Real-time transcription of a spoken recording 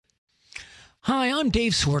Hi, I'm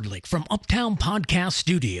Dave Swerdlick from Uptown Podcast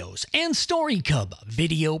Studios and Story Cub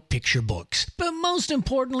Video Picture Books. But most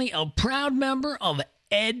importantly, a proud member of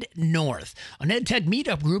EdNorth, an EdTech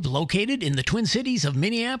meetup group located in the Twin Cities of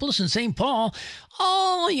Minneapolis and St. Paul.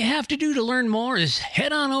 All you have to do to learn more is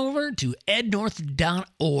head on over to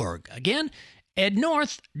ednorth.org. Again,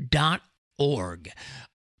 ednorth.org.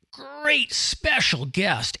 Great special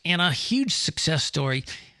guest and a huge success story,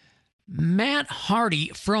 Matt Hardy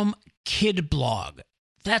from Kidblog.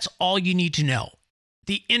 That's all you need to know.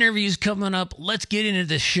 The interview's coming up. Let's get into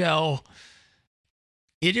the show.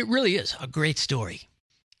 It really is a great story.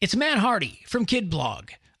 It's Matt Hardy from Kidblog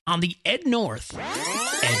on the EdNorth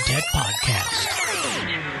EdTech Podcast.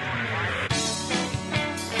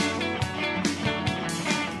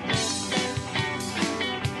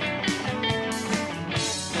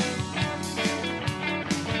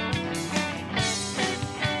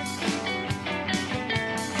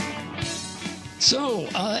 So,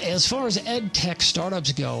 as far as EdTech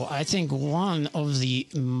startups go, I think one of the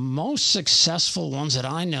most successful ones that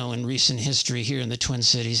I know in recent history here in the Twin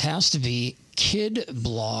Cities has to be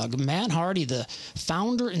Kidblog. Matt Hardy, the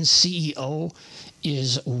founder and CEO,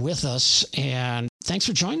 is with us, and thanks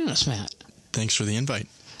for joining us, Matt. Thanks for the invite.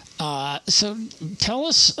 So, tell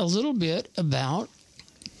us a little bit about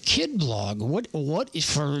Kidblog. What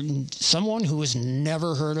for someone who has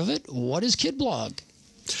never heard of it? What is Kidblog?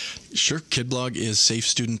 Sure. Kidblog is safe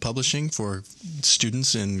student publishing for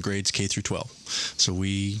students in grades K through 12. So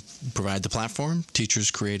we provide the platform.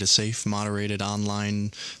 Teachers create a safe, moderated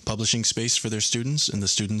online publishing space for their students, and the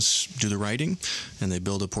students do the writing, and they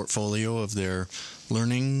build a portfolio of their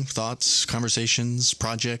learning, thoughts, conversations,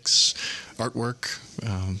 projects, artwork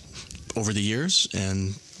over the years,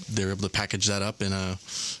 and they're able to package that up in a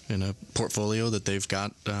portfolio that they've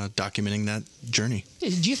got documenting that journey. Do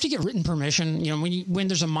you have to get written permission? You know, when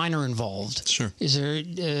there's a minor involved. Sure. Is there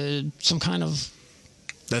some kind of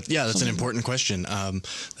that's an important question.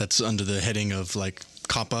 That's under the heading of like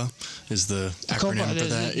COPPA is the acronym for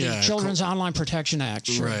that. The Children's Online Protection Act.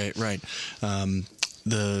 Sure. Right.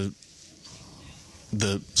 The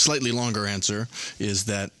slightly longer answer is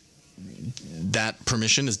that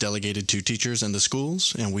permission is delegated to teachers and the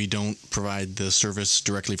schools, and we don't provide the service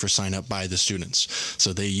directly for sign up by the students.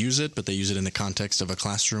 So they use it, but they use it in the context of a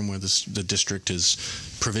classroom where the district has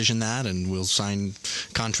provisioned that, and we'll sign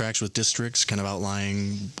contracts with districts kind of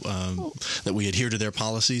outlining that we adhere to their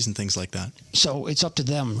policies and things like that. So it's up to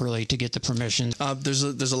them really to get the permission.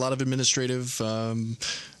 There's a lot of administrative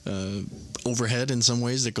overhead in some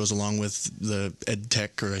ways that goes along with the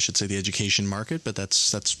EdTech, or I should say the education market, but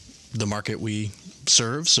that's the market we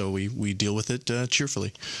serve, so we deal with it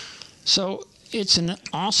cheerfully. So it's an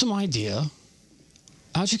awesome idea.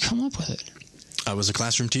 How'd you come up with it? I was a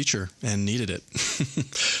classroom teacher and needed it.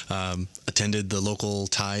 Attended the local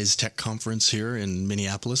TIES Tech Conference here in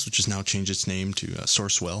Minneapolis, which has now changed its name to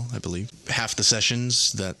Sourcewell, I believe. Half the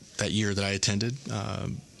sessions that year that I attended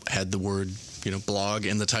had the word blog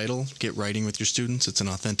in the title. Get writing with your students. It's an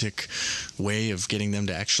authentic way of getting them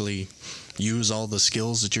to actually use all the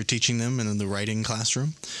skills that you're teaching them in the writing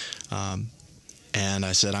classroom. And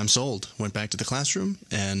I said, I'm sold. Went back to the classroom,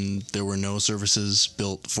 and there were no services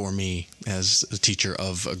built for me as a teacher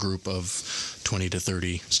of a group of 20 to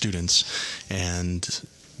 30 students. And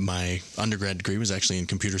my undergrad degree was actually in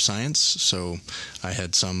computer science, so I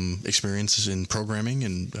had some experiences in programming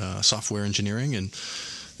and software engineering, and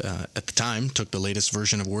at the time took the latest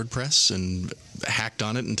version of WordPress and hacked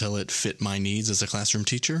on it until it fit my needs as a classroom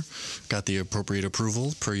teacher. Got the appropriate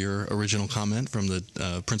approval per your original comment from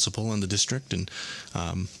the principal and the district, and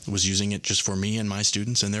was using it just for me and my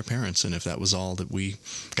students and their parents. And if that was all that we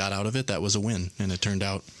got out of it, that was a win. And it turned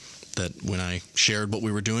out that when I shared what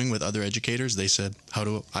we were doing with other educators, they said, how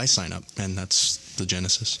do I sign up? And that's the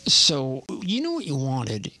genesis. So you know what you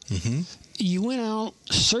wanted. Mm-hmm. You went out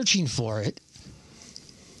searching for it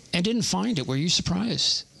and didn't find it. Were you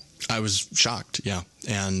surprised? I was shocked, yeah.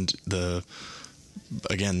 And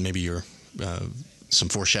again, maybe you're some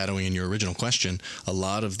foreshadowing in your original question. A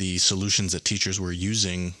lot of the solutions that teachers were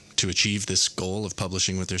using to achieve this goal of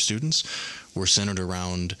publishing with their students were centered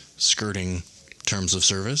around skirting terms of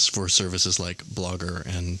service for services like Blogger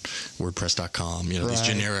and WordPress.com. These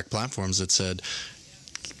generic platforms that said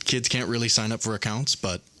kids can't really sign up for accounts,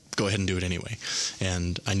 but go ahead and do it anyway.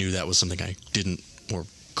 And I knew that was something I didn't or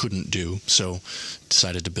couldn't do, so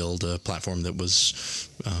decided to build a platform that was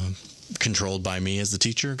controlled by me as the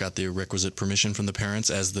teacher, got the requisite permission from the parents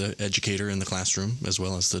as the educator in the classroom, as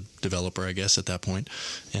well as the developer, I guess, at that point,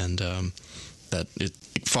 and that it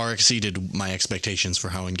far exceeded my expectations for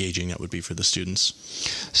how engaging that would be for the students.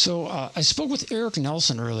 So I spoke with Eric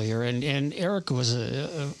Nelson earlier, and Eric was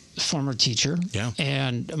a former teacher,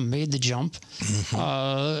 and made the jump.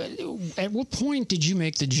 At what point did you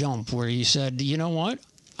make the jump where you said, you know what,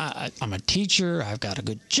 I'm a teacher, I've got a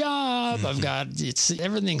good job,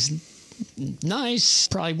 everything's nice,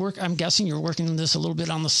 probably work. I'm guessing you're working on this a little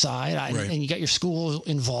bit on the side, and you got your school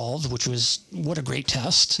involved, which was what a great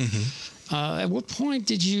test. At what point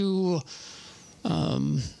did you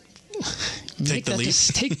take the leap?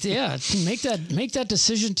 Make that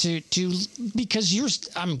decision to because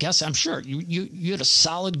I'm sure you had a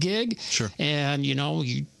solid gig, and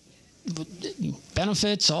you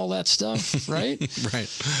benefits, all that stuff, right? Right.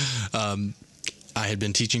 I had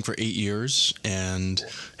been teaching for 8 years and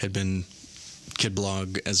had been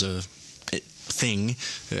Kidblog as a thing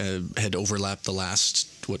had overlapped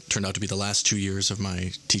what turned out to be the last 2 years of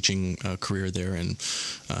my teaching career there in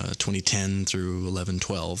 2010 through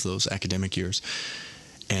 11-12, those academic years.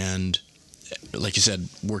 And like you said,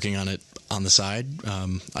 working on it on the side,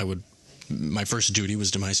 my first duty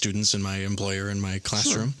was to my students and my employer in my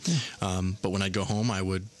classroom. But when I'd go home, I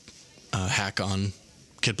would hack on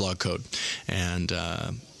Kidblog code, and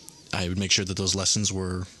I would make sure that those lessons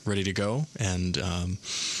were ready to go. And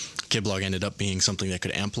Kidblog ended up being something that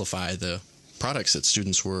could amplify the products that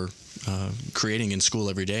students were creating in school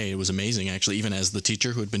every day. It was amazing, actually. Even as the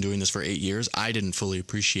teacher who had been doing this for 8 years, I didn't fully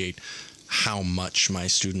appreciate how much my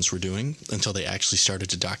students were doing until they actually started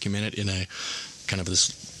to document it in a kind of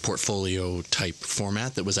this portfolio type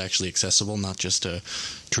format that was actually accessible, not just a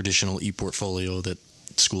traditional e-portfolio that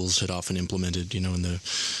schools had often implemented, in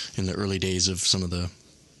the early days of some of the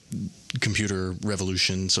computer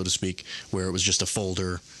revolution, so to speak, where it was just a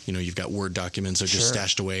folder. You've got Word documents that are just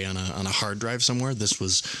stashed away on a hard drive somewhere. This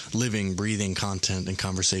was living, breathing content and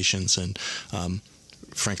conversations, and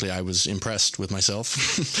frankly, I was impressed with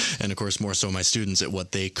myself and, of course, more so my students at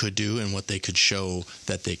what they could do and what they could show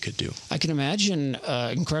that they could do. I can imagine,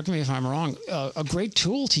 and correct me if I'm wrong, a great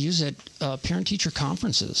tool to use at parent-teacher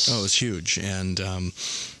conferences. Oh, it was huge. And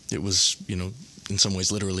it was, in some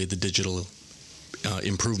ways, literally the digital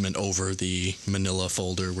improvement over the manila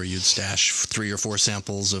folder where you'd stash 3 or 4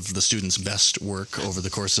 samples of the student's best work over the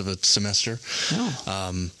course of a semester.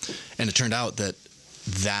 And it turned out that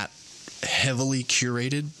heavily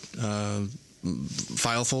curated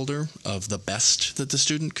file folder of the best that the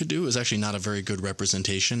student could do is actually not a very good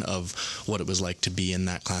representation of what it was like to be in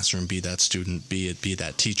that classroom, be that student, be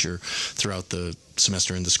that teacher throughout the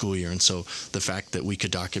semester and the school year. And so the fact that we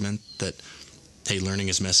could document that, hey, learning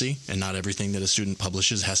is messy and not everything that a student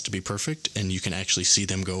publishes has to be perfect, and you can actually see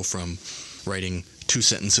them go from writing 2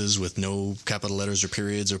 sentences with no capital letters or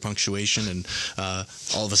periods or punctuation, and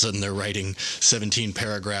all of a sudden they're writing 17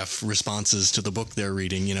 paragraph responses to the book they're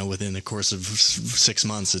reading, within the course of 6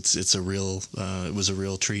 months. It was a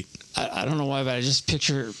real treat. I don't know why, but I just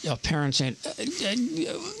picture parents saying,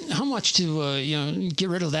 how much to get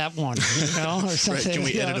rid of that one, or something. Right. Can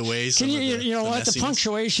we edit away some of the what, the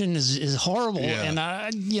punctuation is horrible, and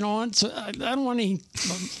so I don't want any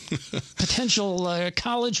potential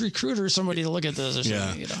college recruiter or somebody to look at this or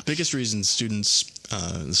something. Biggest reason students,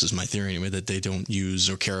 this is my theory anyway, that they don't use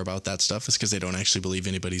or care about that stuff is because they don't actually believe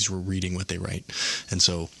anybody's reading what they write. And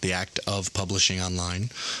so the act of publishing online,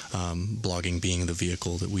 blogging being the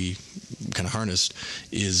vehicle that we kind of harnessed,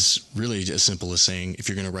 is really as simple as saying, if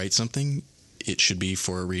you're going to write something, it should be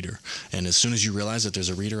for a reader. And as soon as you realize that there's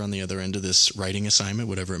a reader on the other end of this writing assignment,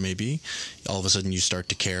 whatever it may be, all of a sudden you start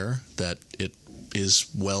to care that it is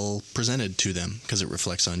well presented to them because it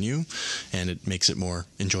reflects on you and it makes it more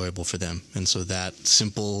enjoyable for them. And so that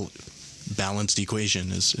simple balanced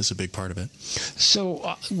equation is a big part of it.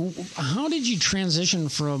 So how did you transition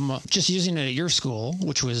from just using it at your school,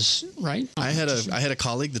 which was right? I had a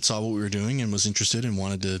colleague that saw what we were doing and was interested and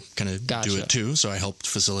wanted to kind of do it too. So I helped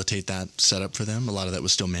facilitate that setup for them. A lot of that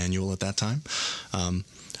was still manual at that time.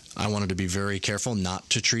 I wanted to be very careful not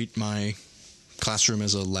to treat my classroom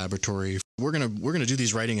as a laboratory. We're gonna do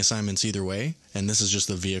these writing assignments either way, and this is just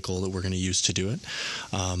the vehicle that we're going to use to do it.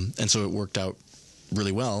 And so it worked out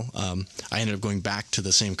really well. I ended up going back to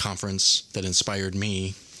the same conference that inspired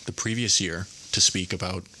me the previous year to speak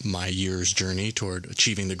about my year's journey toward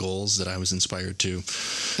achieving the goals that I was inspired to.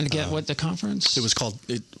 And again, what the conference? It was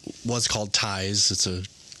called TIES. It's a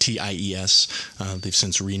TIES. They've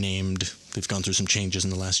since renamed. They've gone through some changes in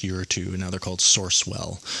the last year or two, and now they're called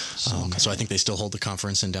Sourcewell. So I think they still hold the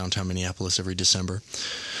conference in downtown Minneapolis every December.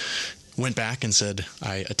 Went back and said,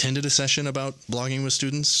 I attended a session about blogging with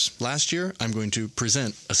students last year. I'm going to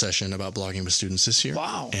present a session about blogging with students this year.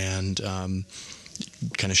 Wow. And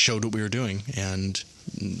kind of showed what we were doing. And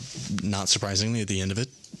not surprisingly, at the end of it,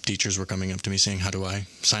 teachers were coming up to me saying, how do I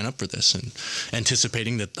sign up for this? And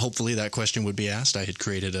anticipating that hopefully that question would be asked, I had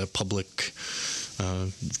created a public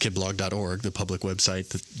kidblog.org, the public website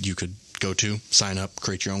that you could go to, sign up,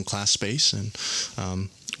 create your own class space, and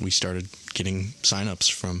we started getting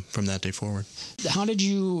signups from that day forward. How did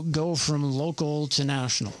you go from local to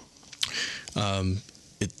national?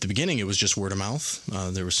 At the beginning, it was just word of mouth.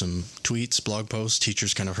 There were some tweets, blog posts.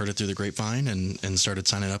 Teachers kind of heard it through the grapevine and started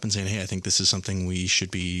signing up and saying, hey, I think this is something we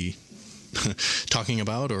should be talking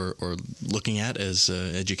about or looking at as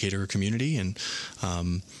an educator community. And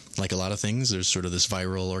like a lot of things, there's sort of this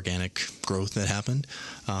viral organic growth that happened.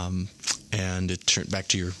 And it turned back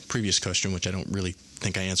to your previous question, which I don't really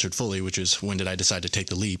think I answered fully, which is when did I decide to take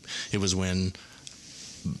the leap? It was when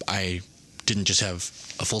I didn't just have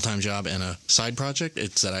a full-time job and a side project.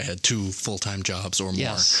 It's that I had 2 full-time jobs or more.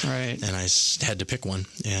 Yes, right. And I had to pick one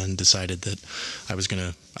and decided that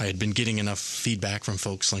I had been getting enough feedback from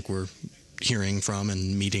folks like we're hearing from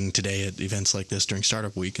and meeting today at events like this during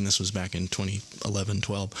Startup Week, and this was back in 2011,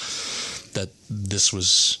 12, that this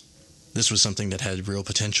was something that had real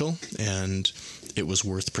potential and it was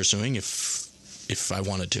worth pursuing if I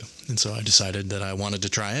wanted to. And so I decided that I wanted to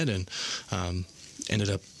try it, and ended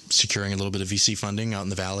up securing a little bit of VC funding out in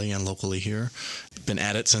the Valley and locally here. Been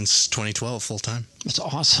at it since 2012 full time. That's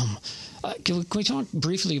awesome. Can we talk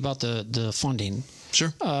briefly about the funding?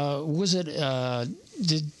 Sure. Was it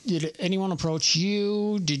did anyone approach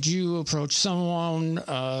you? Did you approach someone?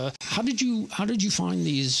 How did you find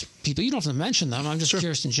these people? You don't have to mention them. I'm just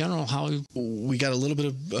curious in general how we got a little bit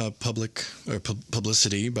of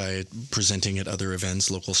publicity by presenting at other events,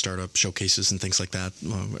 local startup showcases and things like that.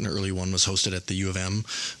 An early one was hosted at the U of M,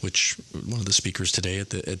 which one of the speakers today at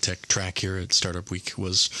the EdTech track here at Startup Week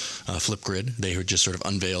was Flipgrid. They had just sort of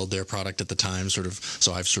unveiled their product at the time,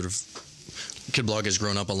 so I've sort of Kidblog has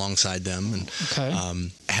grown up alongside them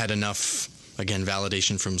and had enough, again,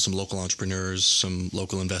 validation from some local entrepreneurs, some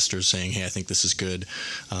local investors saying, hey, I think this is good,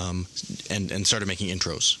 and started making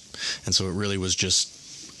intros. And so it really was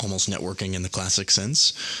just almost networking in the classic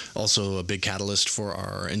sense. Also, a big catalyst for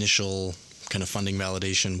our initial kind of funding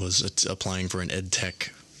validation was applying for an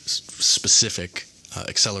EdTech specific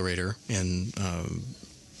accelerator in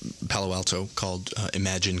Palo Alto called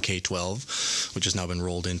Imagine K-12, which has now been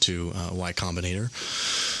rolled into Y Combinator.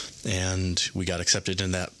 And we got accepted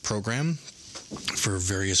in that program for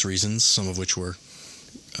various reasons, some of which were,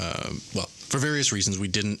 for various reasons, we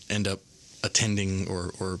didn't end up attending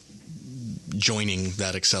or joining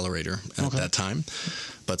that accelerator at that time.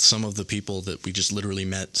 But some of the people that we just literally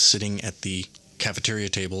met sitting at the cafeteria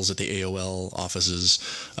tables at the AOL offices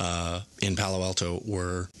in Palo Alto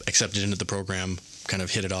were accepted into the program, kind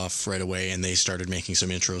of hit it off right away, and they started making some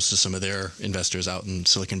intros to some of their investors out in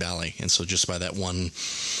Silicon Valley. And so just by that one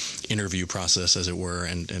interview process, as it were,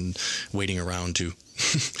 and waiting around to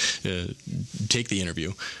take the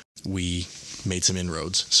interview, we made some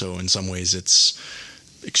inroads. So in some ways it's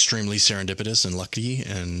extremely serendipitous and lucky,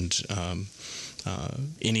 and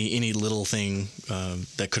any little thing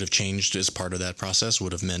that could have changed as part of that process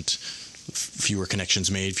would have meant fewer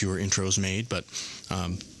connections made, fewer intros made. But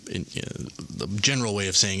the general way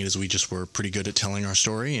of saying it is we just were pretty good at telling our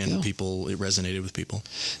story, and it resonated with people.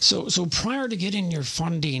 So prior to getting your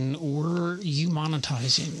funding, were you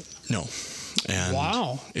monetizing? No. And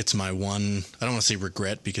wow. It's my one, I don't want to say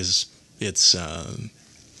regret, because it's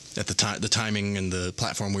at the time, the timing and the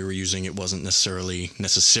platform we were using, it wasn't necessarily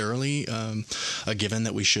a given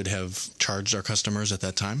that we should have charged our customers at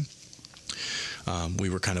that time. We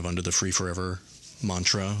were kind of under the free forever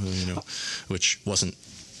mantra, which wasn't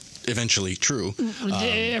eventually true.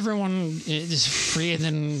 Everyone is free, and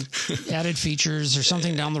then added features or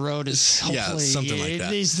something down the road is hopefully something like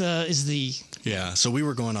that. Is the so we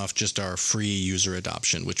were going off just our free user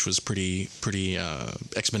adoption, which was pretty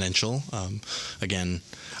exponential. Again,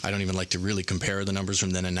 I don't even like to really compare the numbers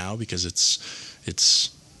from then and now, because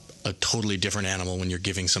it's a totally different animal when you're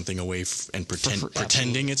giving something away and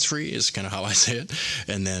pretending it's free is kind of how I say it,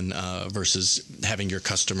 and then versus having your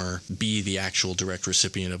customer be the actual direct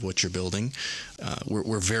recipient of what you're building.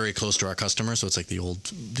 We're very close to our customer, so it's like the old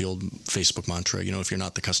Facebook mantra. If you're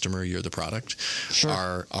not the customer, you're the product.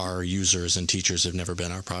 Sure. Our users and teachers have never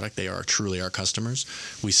been our product; they are truly our customers.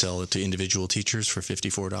 We sell it to individual teachers for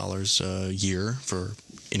 $54 a year for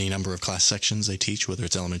any number of class sections they teach, whether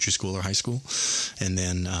it's elementary school or high school, and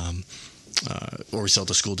then or we sell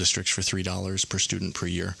to school districts for $3 per student per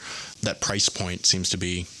year. That price point seems to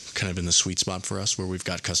be kind of in the sweet spot for us, where we've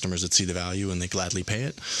got customers that see the value and they gladly pay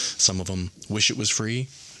it. Some of them wish it was free.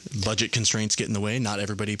 budget constraints get in the way. Not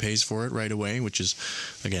everybody pays for it right away, which is,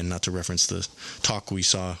 again, not to reference the talk we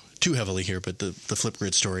saw too heavily here, but the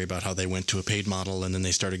Flipgrid story about how they went to a paid model and then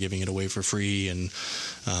they started giving it away for free, and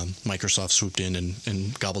Microsoft swooped in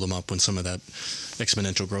and gobbled them up when some of that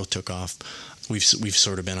exponential growth took off. We've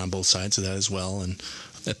sort of been on both sides of that as well, and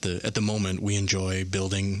at the moment we enjoy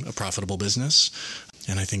building a profitable business,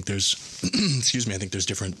 and I think there's I think there's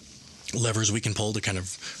different levers we can pull to kind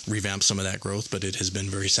of revamp some of that growth, but it has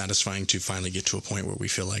been very satisfying to finally get to a point where we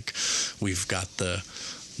feel like we've got the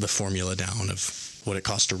formula down of what it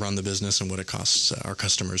costs to run the business and what it costs our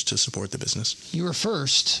customers to support the business. You were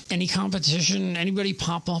first. Any competition? Anybody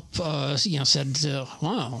pop up? Said,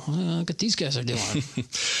 "Wow, look what these guys are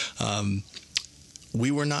doing." We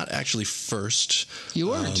were not actually first. You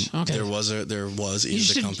weren't. Okay. There was a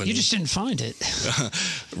company. You just didn't find it.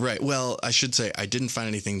 Right. Well, I should say I didn't find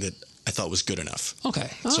anything that I thought was good enough. Okay.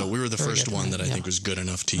 So we were the first one that I think was good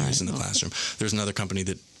enough to use in the classroom. There's another company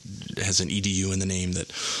that has an EDU in the name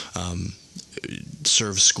that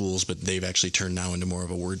serves schools, but they've actually turned now into more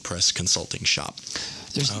of a WordPress consulting shop.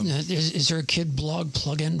 Is there a Kidblog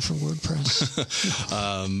plugin for WordPress?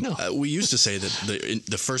 No. We used to say that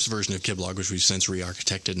the first version of Kidblog, which we've since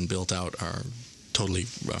re-architected and built out totally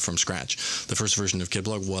from scratch, the first version of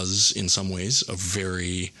Kidblog was in some ways a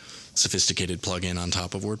very sophisticated plugin on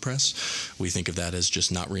top of WordPress. We think of that as just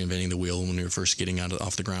not reinventing the wheel when we were first getting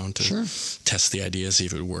off the ground to test the idea, see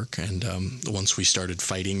if it would work. And once we started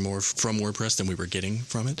fighting more from WordPress than we were getting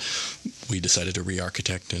from it, we decided to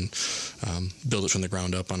re-architect and build it from the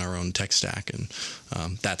ground up on our own tech stack. And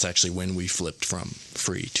that's actually when we flipped from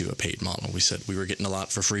free to a paid model. We said we were getting a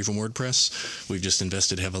lot for free from WordPress. We've just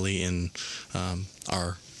invested heavily in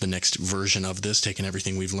the next version of this, taken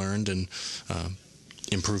everything we've learned and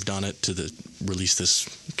improved on it to release this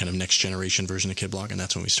kind of next generation version of Kidblog, and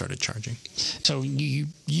that's when we started charging. So you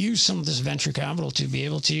use some of this venture capital to be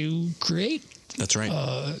able to create. That's right.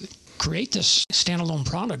 Create this standalone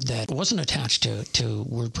product that wasn't attached to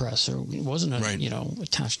WordPress, or it wasn't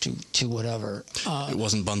attached to whatever. It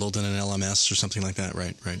wasn't bundled in an LMS or something like that.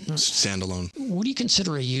 Right. Standalone. What do you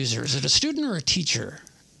consider a user? Is it a student or a teacher?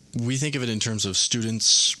 We think of it in terms of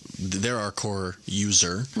students. They're our core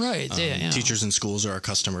user. Right. Teachers and schools are our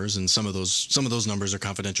customers, and some of those numbers are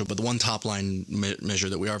confidential. But the one top line measure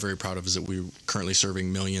that we are very proud of is that we're currently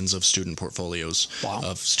serving millions of student portfolios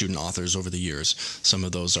of student authors over the years. Some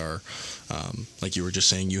of those are, like you were just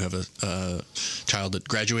saying, you have a child that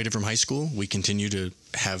graduated from high school. We continue to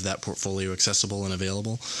have that portfolio accessible and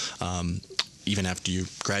available. Even after you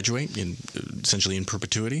graduate, essentially in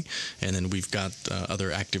perpetuity. And then we've got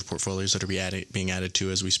other active portfolios that are being added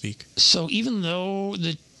to as we speak. So even though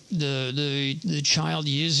the child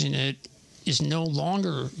using it is no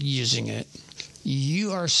longer using it,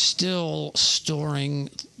 you are still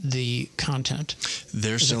storing the content.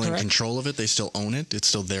 They're still in control of it. They still own it. It's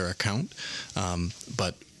still their account.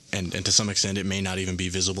 But to some extent, it may not even be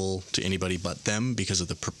visible to anybody but them because of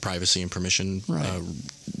the privacy and permission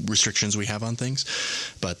restrictions we have on things.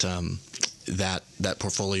 But that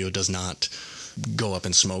portfolio does not go up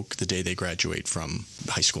in smoke the day they graduate from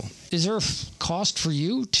high school. Is there a cost for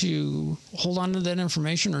you to hold on to that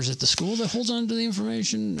information, or is it the school that holds on to the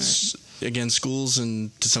information? Again, schools and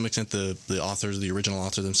to some extent the authors, the original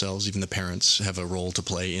author themselves, even the parents have a role to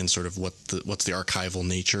play in sort of what's the archival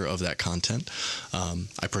nature of that content.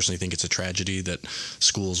 I personally think it's a tragedy that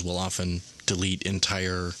schools will often delete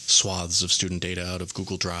entire swaths of student data out of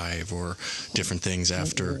Google Drive or different things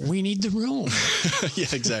after. We need the room. Yeah,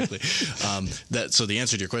 exactly. So the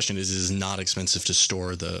answer to your question is it is not expensive to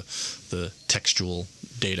store the textual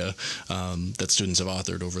data that students have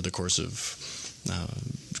authored over the course of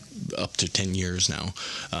up to 10 years now.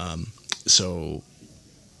 So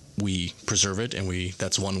we preserve it, and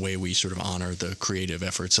that's one way we sort of honor the creative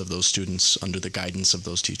efforts of those students under the guidance of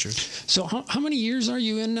those teachers. So how many years are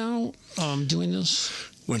you in now doing this?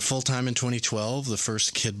 Went full-time in 2012. The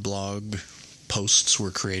first Kidblog posts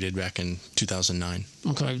were created back in 2009.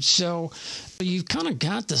 Okay, so you've kind of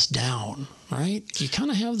got this down, right? You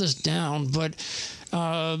kind of have this down, but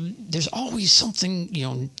there's always something,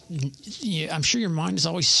 I'm sure your mind is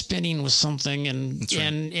always spinning with something, and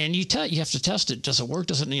you have to test it. Does it work?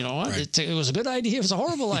 Does it, Right. It was a good idea. It was a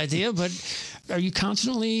horrible idea, but are you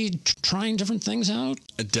constantly trying different things out?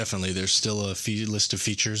 Definitely. There's still a list of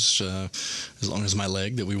features as long as my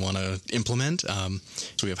leg that we want to implement.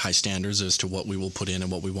 So we have high standards as to what we will put in and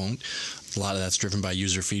what we won't. A lot of that's driven by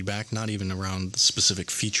user feedback, not even around the specific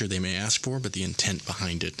feature they may ask for, but the intent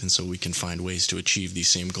behind it. And so we can find ways to achieve these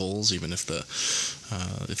same goals, even if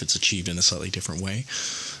it's achieved in a slightly different way.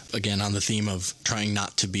 again, on the theme of trying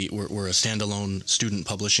not to be, we're a standalone student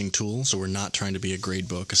publishing tool, so we're not trying to be a grade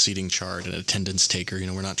book, a seating chart, an attendance taker.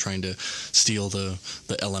 We're not trying to steal the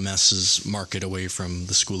LMS's market away from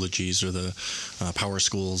the Schoologies or the power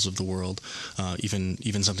schools of the world.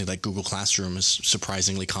 Even something like Google Classroom is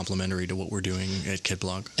surprisingly complementary to what we're doing at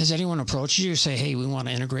Kidblog. Has anyone approached you, say, hey, we want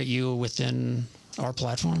to integrate you within our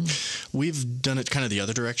platform? We've done it kind of the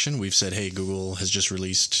other direction. We've said, hey, Google has just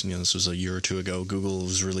released, this was a year or two ago, Google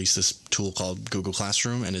has released this tool called Google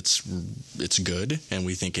Classroom, and it's good, and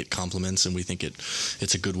we think it complements, and we think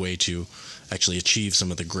it's a good way to actually achieve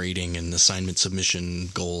some of the grading and assignment submission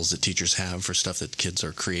goals that teachers have for stuff that kids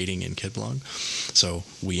are creating in Kidblog. So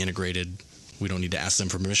we integrated. We don't need to ask them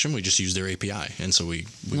for permission. We just use their API, and so we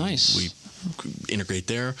integrate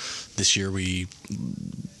there. This year we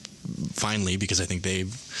finally, because I think they've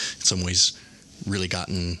in some ways really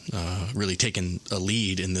taken a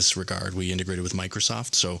lead in this regard, we integrated with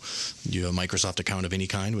Microsoft. So you have a Microsoft account of any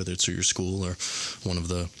kind, whether it's through your school or one of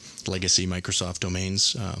the legacy Microsoft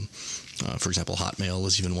domains. For example, Hotmail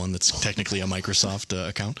is even one that's technically a Microsoft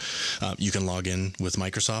account. You can log in with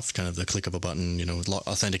Microsoft, kind of the click of a button,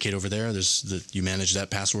 authenticate over there. You manage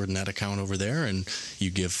that password and that account over there, and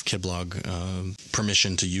you give Kidblog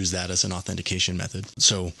permission to use that as an authentication method.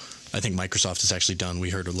 So I think Microsoft has actually done,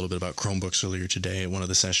 we heard a little bit about Chromebooks earlier today at one of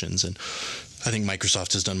the sessions, and I think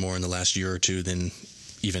Microsoft has done more in the last year or two than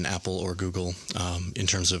even Apple or Google in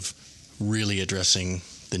terms of really addressing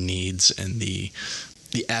the needs and the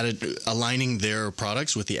aligning their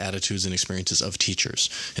products with the attitudes and experiences of teachers.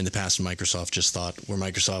 In the past, Microsoft just thought, we're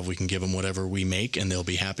Microsoft, we can give them whatever we make and they'll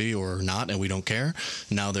be happy or not, and we don't care.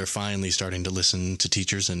 Now they're finally starting to listen to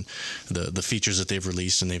teachers and the features that they've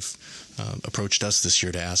released, and they've approached us this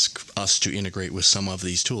year to ask us to integrate with some of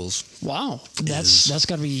these tools. Wow, that's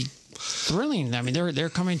got to be thrilling. I mean, they're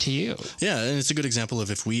coming to you. Yeah, and it's a good example of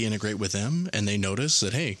if we integrate with them and they notice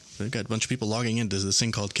that, hey, they've got a bunch of people logging into this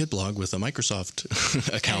thing called Kidblog with a Microsoft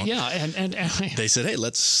account. Yeah, and they said, hey,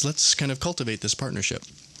 let's kind of cultivate this partnership.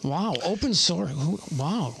 Wow, open source.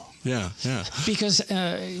 Wow. Yeah. Because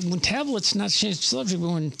when tablets, not to change the subject, but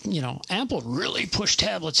when Apple really pushed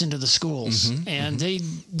tablets into the schools, and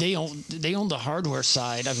they own the hardware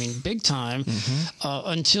side. I mean, big time.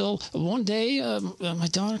 Until one day, my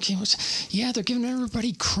daughter came and said, "Yeah, they're giving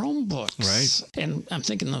everybody Chromebooks." Right. And I'm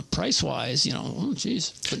thinking the price wise, oh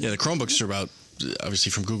geez. Yeah, the Chromebooks are about,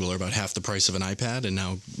 obviously from Google, are about half the price of an iPad, and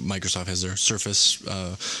now Microsoft has their Surface,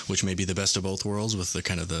 which may be the best of both worlds, with the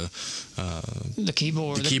kind of the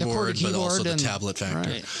keyboard, but also the tablet factor.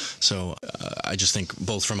 Right. So I just think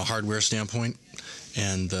both from a hardware standpoint,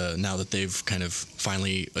 and now that they've kind of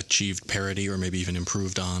finally achieved parity or maybe even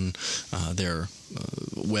improved on their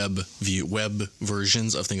web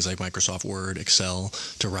versions of things like Microsoft Word, Excel,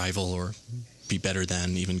 to rival or be better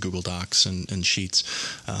than even Google Docs and Sheets.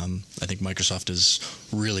 I think Microsoft is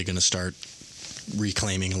really going to start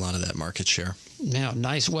reclaiming a lot of that market share. Yeah,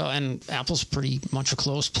 nice. Well, and Apple's pretty much a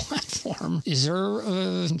closed platform. Is there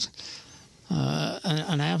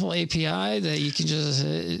an Apple API that you can just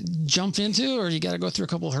jump into, or you got to go through a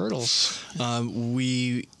couple of hurdles?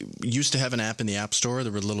 We used to have an app in the App Store.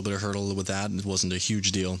 There were a little bit of hurdle with that. It wasn't a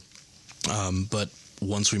huge deal. But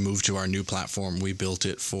once we moved to our new platform, we built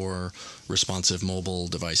it for responsive mobile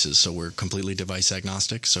devices. So we're completely device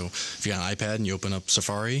agnostic. So if you got an iPad and you open up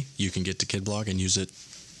Safari, you can get to Kidblog and use it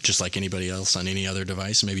just like anybody else on any other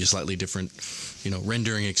device. Maybe a slightly different,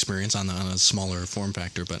 rendering experience on a smaller form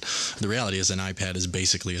factor. But the reality is an iPad is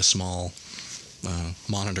basically a small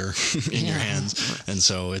monitor in your hands, and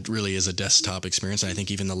so it really is a desktop experience. And I think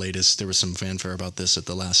even the latest, there was some fanfare about this at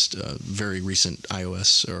the last very recent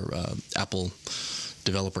iOS or Apple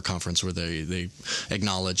developer conference, where they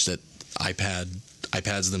acknowledged that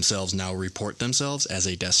iPads themselves now report themselves as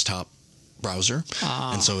a desktop browser,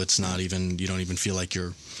 and so it's not even, you don't even feel like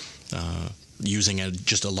you're using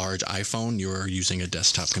just a large iPhone. You're using a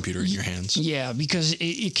desktop computer in your hands. Yeah, because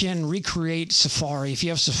it can recreate Safari. If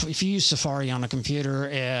you use Safari on a computer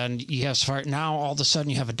and you have Safari, now all of a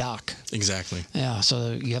sudden you have a dock. Exactly. Yeah,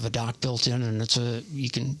 so you have a dock built in, and it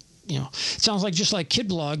sounds like just like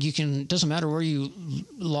Kidblog, doesn't matter where you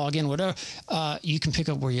log in, whatever, you can pick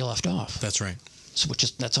up where you left off. That's right. So,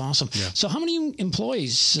 that's awesome. Yeah. So how many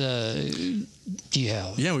employees do you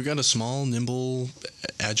have? Yeah, we've got a small, nimble,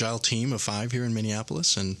 agile team of 5 here in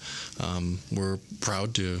Minneapolis, and we're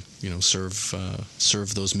proud to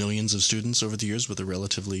serve those millions of students over the years with a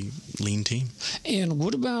relatively lean team. And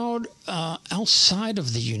what about outside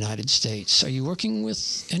of the United States? Are you working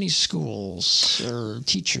with any schools or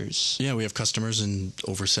teachers? Yeah, we have customers in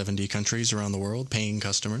over 70 countries around the world, paying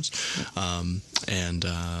customers, and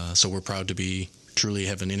so we're proud to be truly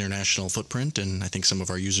have an international footprint, and I think some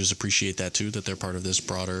of our users appreciate that too, that they're part of this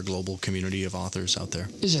broader global community of authors out there.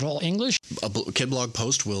 Is it all English? A Kidblog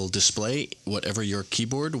post will display whatever your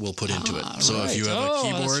keyboard will put into it. So if you have a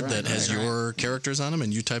keyboard that has your characters on them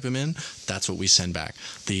and you type them in, that's what we send back.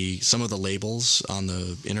 Some of the labels on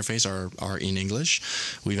the interface are in English.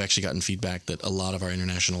 We've actually gotten feedback that a lot of our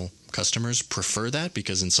international customers prefer that,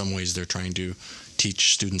 because in some ways they're trying to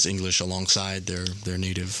teach students English alongside their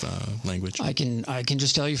native language. I can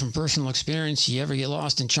just tell you from personal experience, you ever get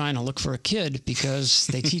lost in China, look for a kid, because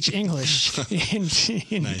they teach English in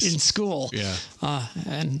school. Yeah.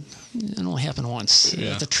 And it only happened once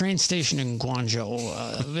at the train station in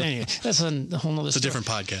Guangzhou. Anyway, that's a whole other story. It's a different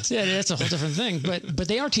podcast. Yeah, that's a whole different thing. But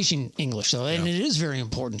they are teaching English, though, and it is very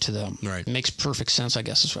important to them. Right. It makes perfect sense, I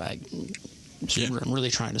guess, is what I'm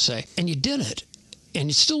really trying to say. And you did it. And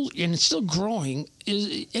it's still growing.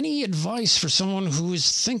 Is any advice for someone who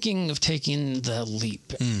is thinking of taking the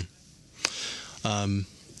leap?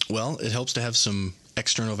 Well, it helps to have some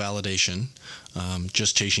external validation.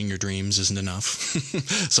 Just chasing your dreams isn't enough.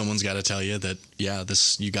 Someone's got to tell you that,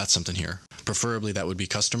 you got something here. Preferably that would be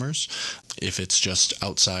customers. If it's just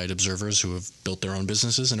outside observers who have built their own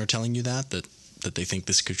businesses and are telling you that they think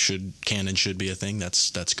this can and should be a thing,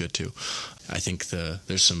 that's good too. I think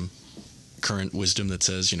there's some current wisdom that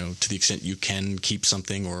says, to the extent you can keep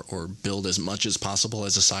something or build as much as possible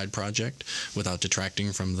as a side project without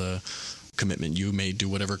detracting from the commitment you made to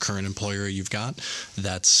whatever current employer you've got,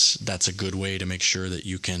 that's a good way to make sure that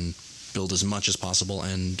you can build as much as possible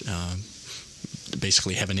and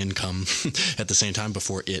basically have an income at the same time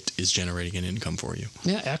before it is generating an income for you.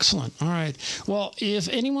 Yeah, excellent. All right. Well, if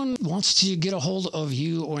anyone wants to get a hold of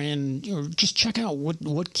you or just check out what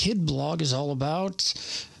Kidblog is all about,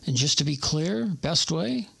 and just to be clear, best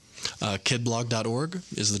way? Kidblog.org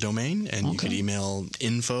is the domain, and you can email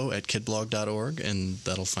info@kidblog.org, and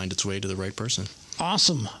that'll find its way to the right person.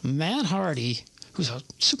 Awesome. Matt Hardy, who's a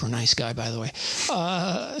super nice guy, by the way,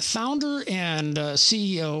 founder and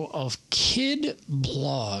CEO of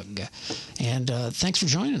Kidblog. And thanks for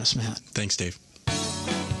joining us, Matt. Thanks, Dave.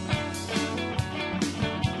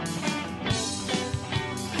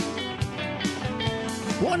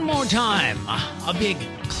 One more time, a big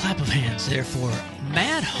clap of hands there for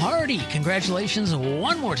Matt Hardy. Congratulations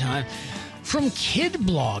one more time from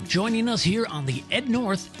Kidblog, joining us here on the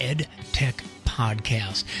EdNorth EdTech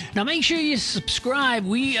podcast. Now make sure you subscribe.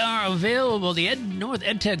 We are available. The EdNorth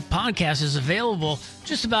EdTech podcast is available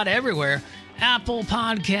just about everywhere. Apple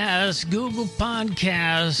Podcasts, Google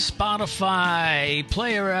Podcasts, Spotify,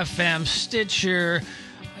 Player FM, Stitcher.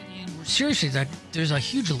 Seriously, there's a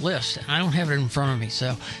huge list. I don't have it in front of me,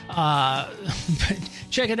 so but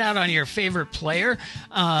check it out on your favorite player,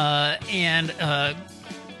 and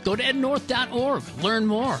go to ednorth.org. Learn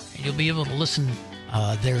more, and you'll be able to listen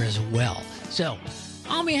there as well. So,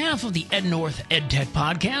 on behalf of the EdNorth EdTech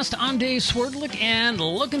podcast, I'm Dave Swerdlick, and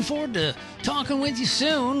looking forward to talking with you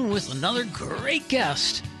soon with another great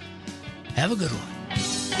guest. Have a good one.